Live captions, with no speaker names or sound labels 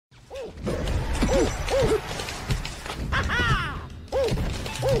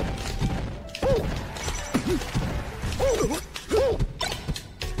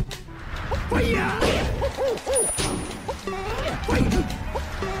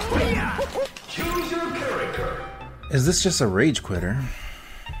Is this just a rage quitter?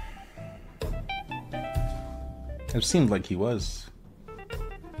 It seemed like he was.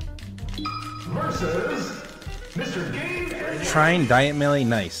 Versus Mr. Game. Trying Diet Melee,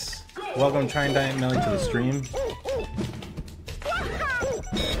 nice. Welcome Trying Diet Melee to the stream.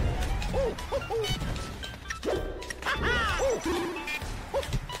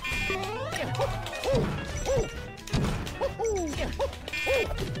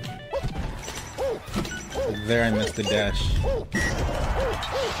 There, I missed the dash.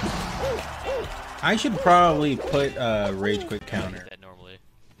 I should probably put a rage quit counter. That normally.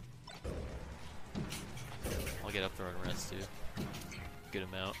 I'll get up throw and rest too. Good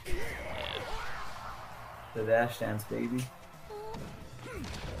amount. Yeah. The dash dance, baby.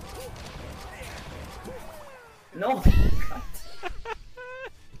 No!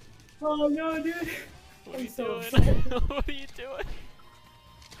 Oh no, dude! What are you so doing? upset. What are you doing?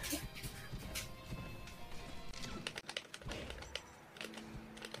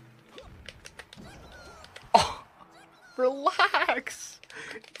 Relax!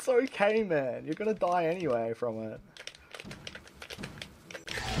 It's okay, man. You're gonna die anyway from it.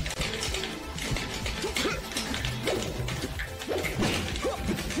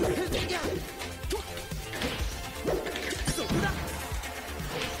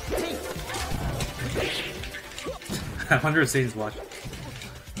 I wonder if Satan's watching.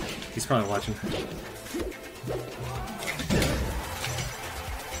 He's probably watching.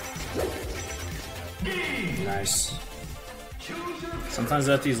 Nice. Sometimes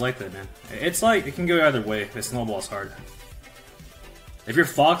FD's like that, man. It's like, it can go either way if it snowballs hard. If you're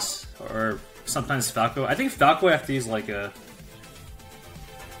Fox, or sometimes Falco, I think Falco FD is like a...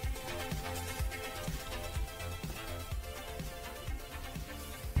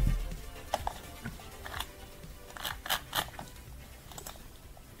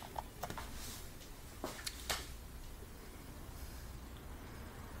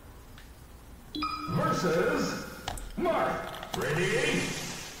 Versus Mark. Ready?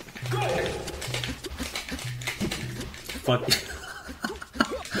 Go! Fuck.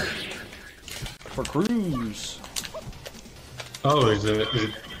 For Cruz. Oh, is there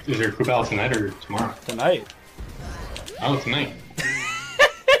a group out tonight or tomorrow? Tonight. Oh, tonight.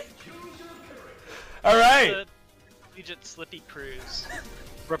 Alright! Intercollegiate Slippy Cruise.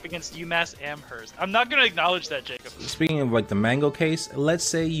 We're up against UMass Amherst. I'm not gonna acknowledge that, Jacob. Speaking of like the mango case, let's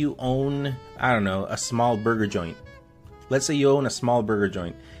say you own, I don't know, a small burger joint. Let's say you own a small burger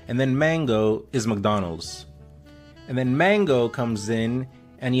joint, and then Mango is McDonald's. And then Mango comes in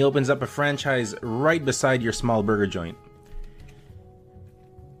and he opens up a franchise right beside your small burger joint.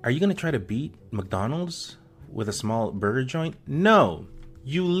 Are you gonna try to beat McDonald's with a small burger joint? No.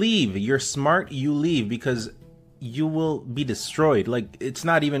 You leave. You're smart, you leave, because you will be destroyed. Like, it's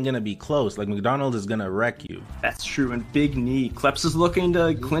not even gonna be close. Like, McDonald's is gonna wreck you. That's true, and big knee. Clepps is looking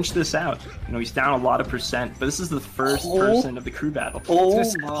to clinch this out. You know, he's down a lot of percent, but this is the first person of the crew battle. Oh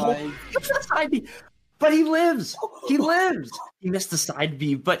my! It's the side B, but he lives. He lives. He missed the side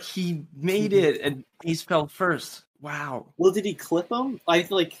B, but he made it, and he's fell first. Wow. Well, did he clip him? I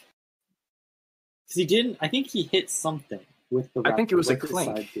feel like because he didn't. I think he hit something with the. I think it was a with the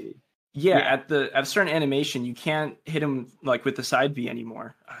clink. side B. Yeah, at a certain animation, you can't hit him like with the side B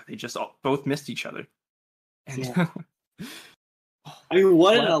anymore. They just both missed each other. And Yeah. I mean,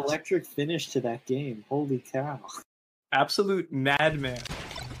 what an electric finish to that game! Holy cow! Absolute madman.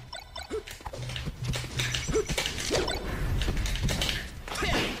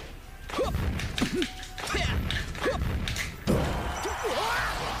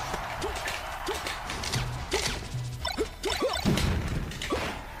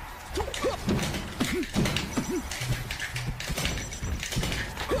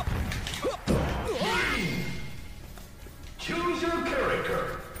 Choose your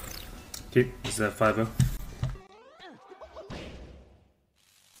character. Okay, is that 5-0?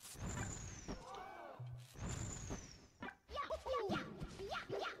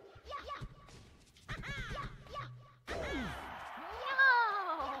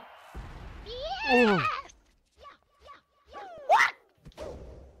 Yes! What?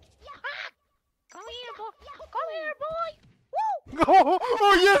 Come here, boy. Come here, boy. Woo!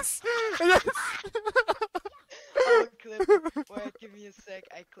 Oh yes! Yes! I'll clip it. Wait, give me a sec.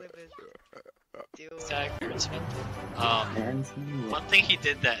 I clip it. Dude. Zach Hertzman. One thing he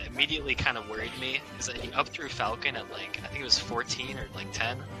did that immediately kind of worried me is that he up threw Falcon at like, I think it was 14 or like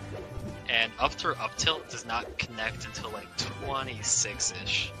 10. And up throw up tilt does not connect until like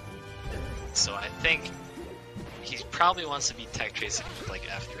 26-ish. So I think he probably wants to be tech chasing with like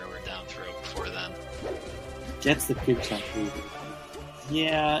F throw or down throw before then. Gets the pig jump lead.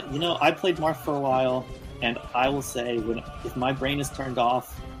 Yeah, you know, I played Marth for a while. And I will say, if my brain is turned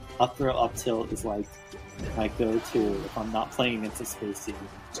off, up throw, up tilt is like my go-to if I'm not playing against a space team.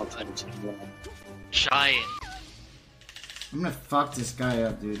 I'll try to change that. Giant. I'm gonna fuck this guy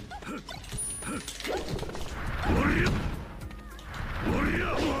up, dude.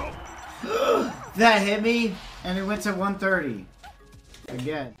 That hit me, and it went to 130.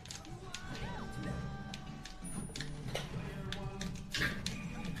 Again.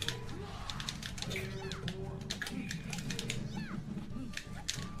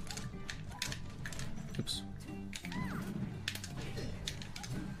 Oops.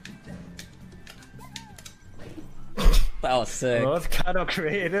 That was sick. Well, that's kind of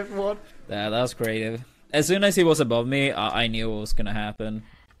creative one. Yeah, that was creative. As soon as he was above me, I knew what was gonna happen.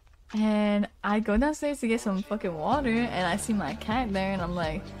 And I go downstairs to get some fucking water, and I see my cat there, and I'm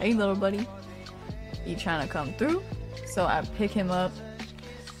like, hey, little buddy, you trying to come through? So I pick him up,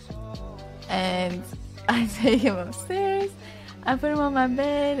 and I take him upstairs, I put him on my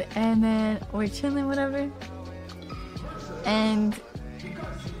bed, and then we're chilling, whatever. And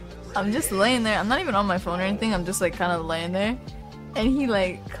I'm just laying there. I'm not even on my phone or anything. I'm just like kind of laying there. And he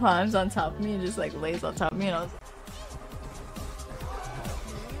like climbs on top of me and just like lays on top of me, and I was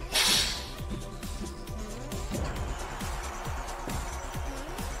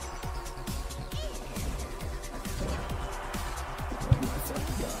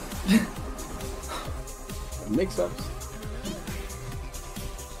Mix-ups.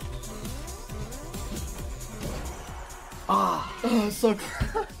 Ah, oh, so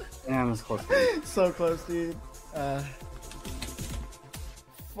close. Damn, it's close. So close, dude. Fuck.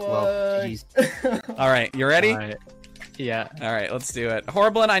 Well, all right, you ready? Yeah. All right, let's do it.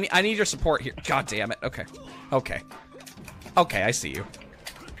 Horriblin, I need your support here. God damn it. Okay. Okay. Okay, I see you.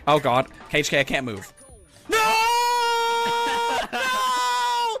 Oh god. HK, I can't move. No!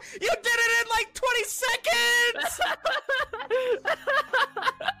 No! You did it in like 20 seconds!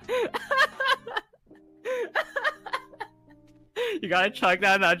 You gotta chug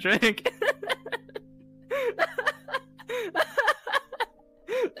down that drink.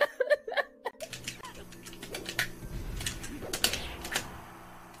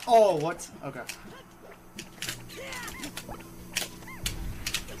 Oh, what? Okay.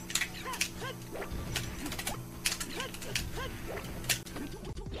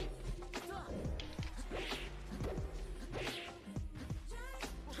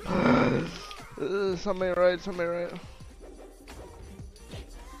 Somebody right, somebody right.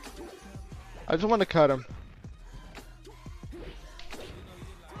 I just want to cut him.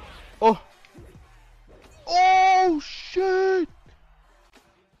 Oh! Oh, shit!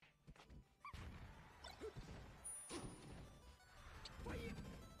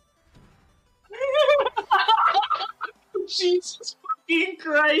 Jesus fucking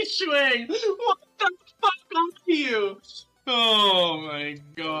Christ, Schwing! What the fuck are you? Oh my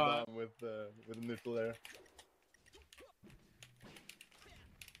god. With the nipple there.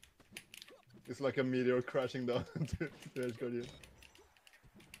 It's like a meteor crashing down to the edge guardian.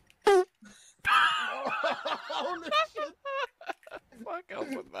 Holy shit! Fuck up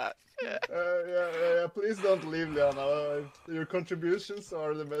with that shit. Yeah, please don't leave, Liana. Your contributions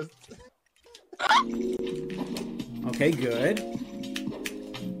are the best. Okay, good.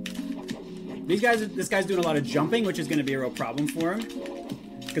 This guy's doing a lot of jumping, which is going to be a real problem for him.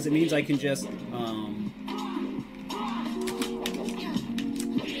 Because it means I can just, and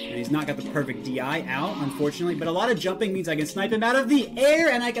he's not got the perfect DI out, unfortunately. But a lot of jumping means I can snipe him out of the air,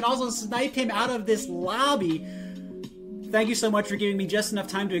 and I can also snipe him out of this lobby. Thank you so much for giving me just enough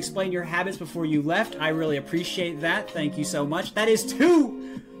time to explain your habits before you left. I really appreciate that. Thank you so much. That is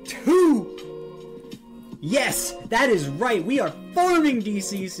two! Yes, that is right. We are farming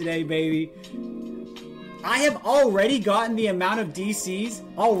DCs today, baby. I have already gotten the amount of DCs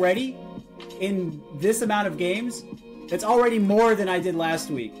already in this amount of games. It's already more than I did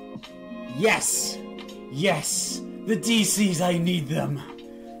last week. Yes. Yes. The DCs, I need them.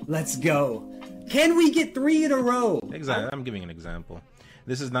 Let's go. Can we get 3 in a row? Exactly. I'm giving an example.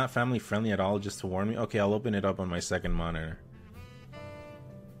 This is not family friendly at all, just to warn me. Okay, I'll open it up on my second monitor.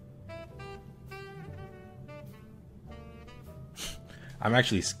 I'm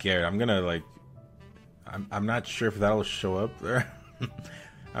actually scared. I'm gonna like... I'm not sure if that'll show up there.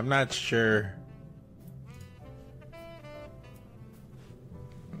 I'm not sure.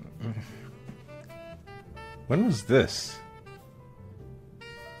 When was this?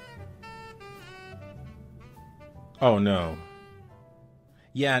 Oh no.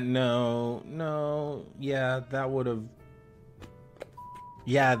 Yeah, no. Yeah, that would have...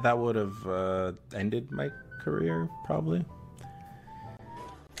 Yeah, that would have ended my career, probably.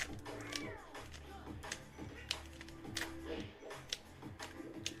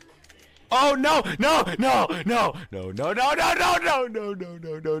 Oh no! No! No! No! No! No! No! No! No! No! No! No!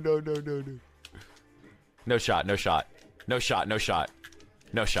 No! No! No! No! No! No! No shot! No shot! No shot! No shot!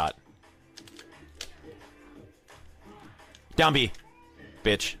 No shot! Down B,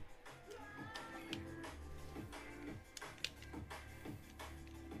 bitch.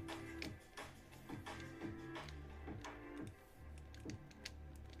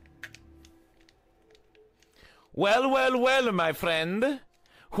 Well, well, well, my friend.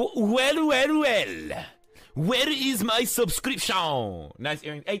 Well, well, well. Where is my subscription? Nice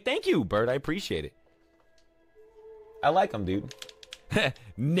earring. Hey, thank you, Bird. I appreciate it. I like them, dude.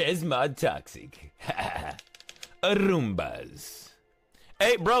 Nesmod Toxic. Arumbas.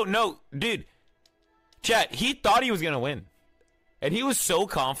 Hey, bro, no, dude. Chat, he thought he was going to win. And he was so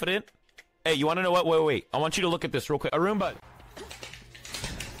confident. Hey, you want to know what? Wait, wait. I want you to look at this real quick. Arumba.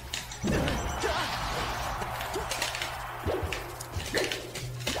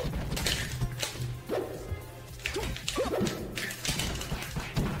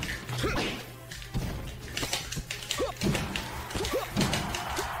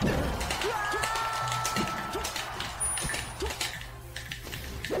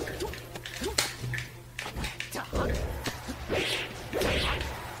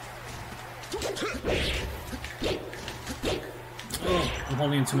 I'm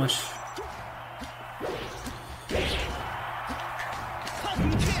holding in too much.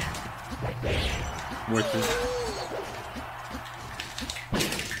 Worth it.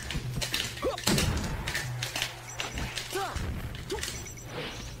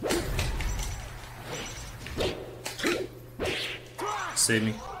 Save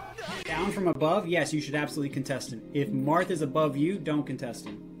me. Down from above, yes, you should absolutely contest him. If Marth is above you, don't contest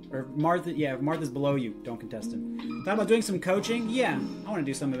him. Or Martha, yeah, if Martha's below you, don't contest him. Thought about doing some coaching? Yeah, I want to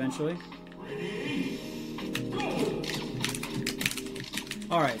do some eventually.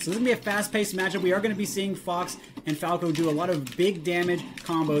 Alright, so this is going to be a fast-paced matchup. We are going to be seeing Fox and Falco do a lot of big damage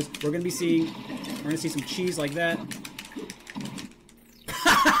combos. We're going to see some cheese like that.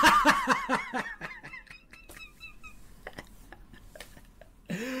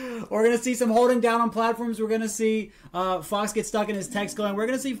 We're going to see some holding down on platforms. We're going to see Fox get stuck in his text going. We're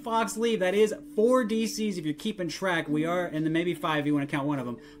going to see Fox leave. That is 4 DCs if you're keeping track. We are, and then maybe 5 if you want to count one of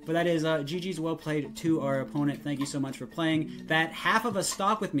them. But that is GG's well played to our opponent. Thank you so much for playing that half of a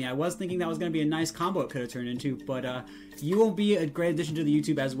stock with me. I was thinking that was going to be a nice combo it could have turned into. But you will be a great addition to the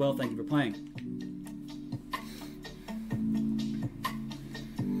YouTube as well. Thank you for playing.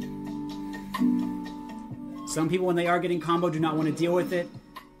 Some people, when they are getting combo, do not want to deal with it.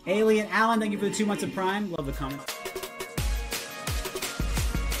 Alien Alan, thank you for the 2 months of Prime. Love the comments.